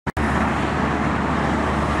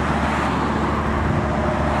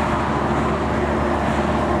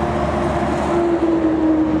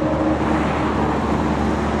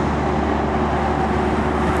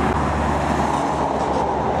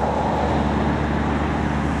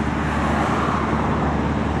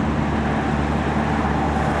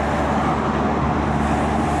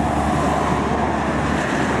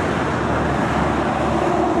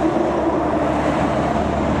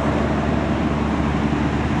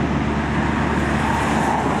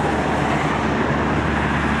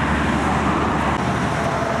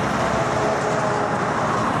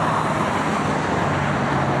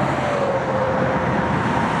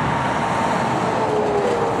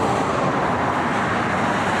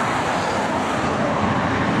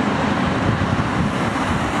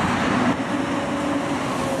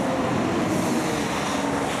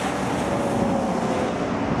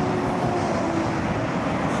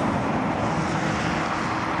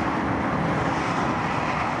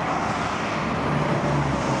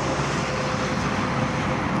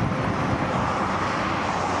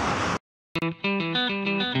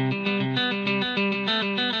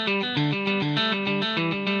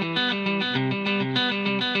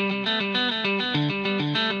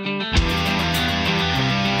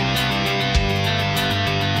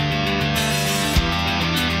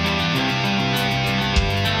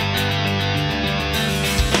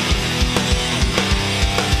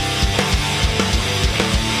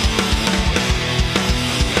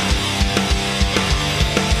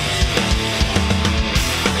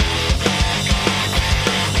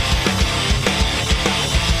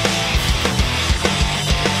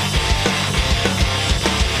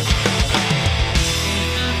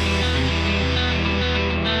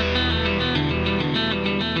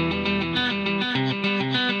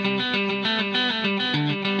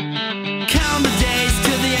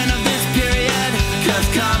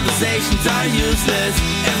conversations are useless.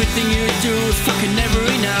 Everything you do is fucking never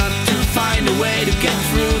enough to find a way to get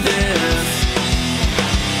through this.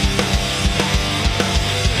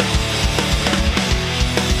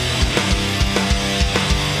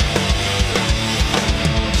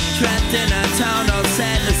 Trapped in a town of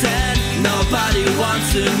sadness and nobody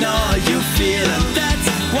wants to know how you feel. And that's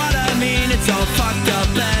what I mean, it's all fucked up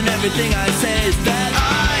and everything I say is that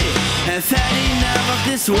I have had enough of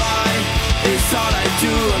this. Why is all I do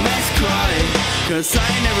a mess cry? Cause I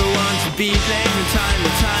never want to be blamed from time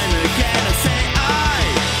to time again. I say I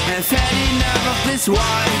have had enough of this.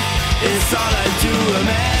 Why is all I do a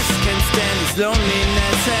mess? Can't stand this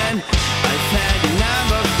loneliness and I've had enough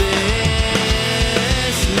of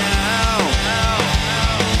this now.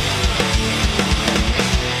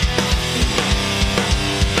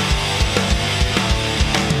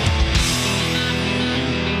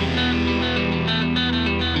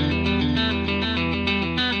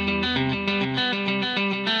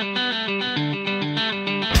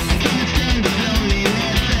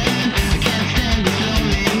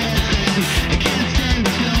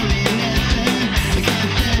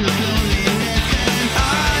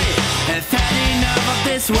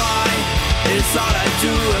 Why is all I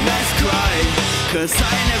do a mess cry? Cause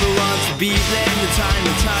I never want to be blamed time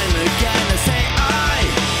and time again. I say I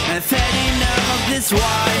have had enough of this.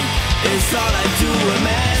 Why is all I do a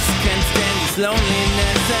mess? Can't stand this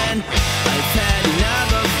loneliness and I've had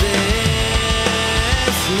enough of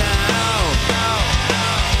this now.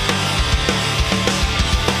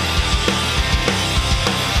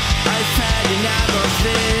 I've had enough of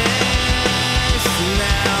this now.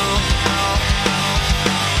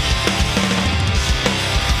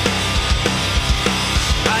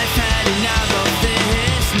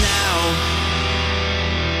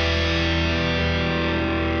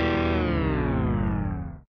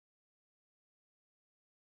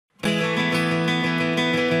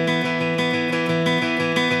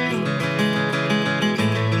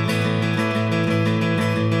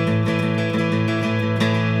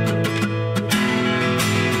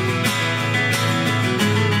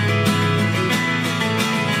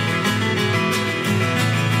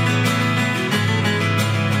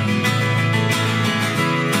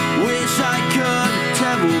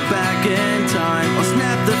 Back in time, or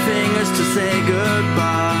snap the fingers to say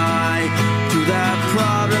goodbye to that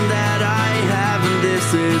problem that I have, and this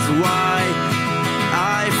is why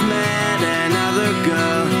I've met another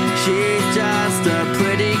girl. She's just a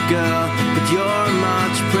pretty girl, but you're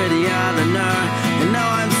much prettier than her. And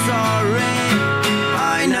now I'm sorry,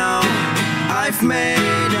 I know I've made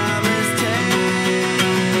a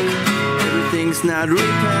mistake. Everything's not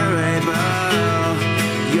repairable.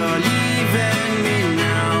 You're leaving me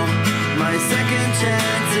now. My second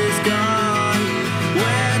chance is gone.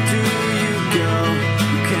 Where do you go?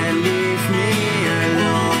 You can't leave me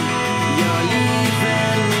alone. You're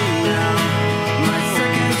leaving me now. My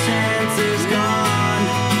second chance is gone.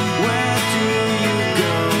 Where do you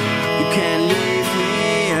go? You can't leave me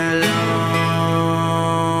alone.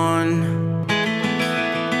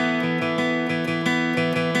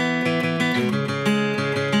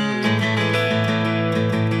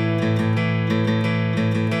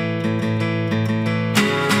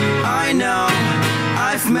 I know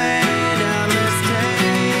I've made a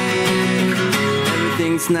mistake.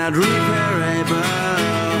 Everything's not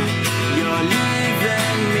repairable.